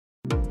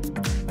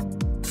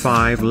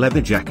5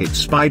 leather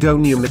jackets by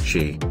Dona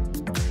Michi.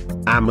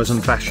 Amazon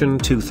Fashion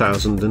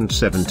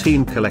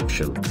 2017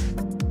 collection.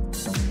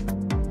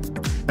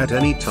 At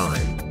any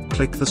time,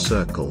 click the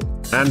circle,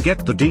 and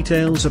get the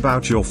details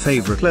about your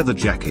favorite leather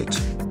jacket.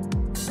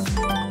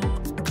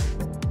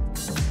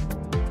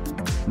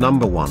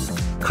 Number 1.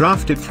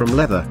 Crafted from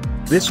leather,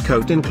 this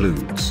coat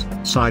includes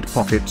side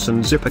pockets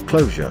and zipper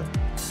closure.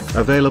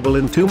 Available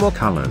in 2 more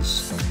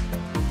colors.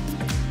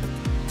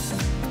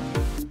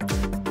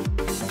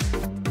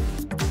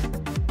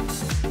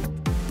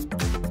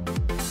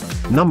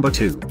 Number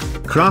 2.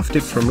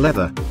 Crafted from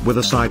leather, with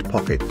a side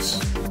pockets.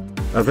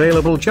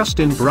 Available just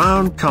in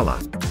brown color.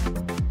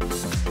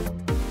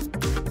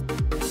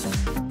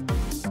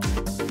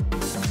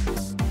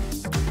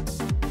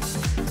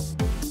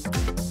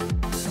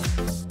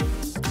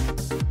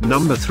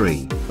 Number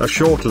 3. A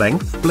short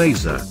length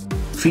blazer.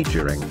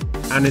 Featuring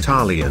an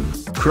Italian,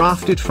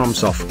 crafted from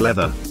soft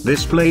leather.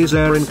 This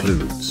blazer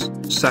includes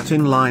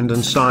satin lined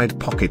and side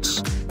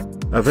pockets.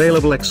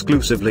 Available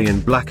exclusively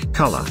in black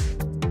color.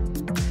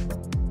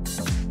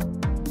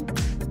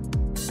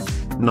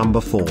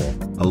 Number 4.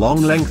 A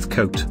long length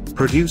coat,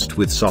 produced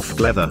with soft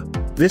leather.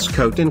 This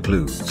coat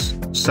includes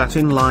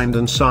satin lined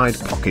and side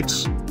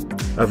pockets.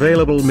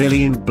 Available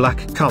merely in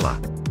black color.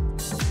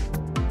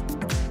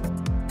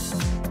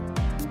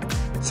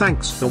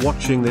 Thanks for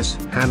watching this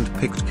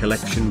hand-picked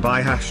collection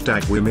by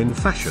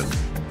 #WomenFashion.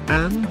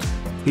 And,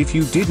 if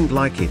you didn't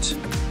like it,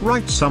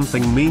 write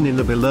something mean in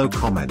the below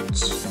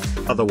comments.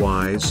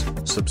 Otherwise,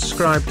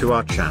 subscribe to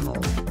our channel.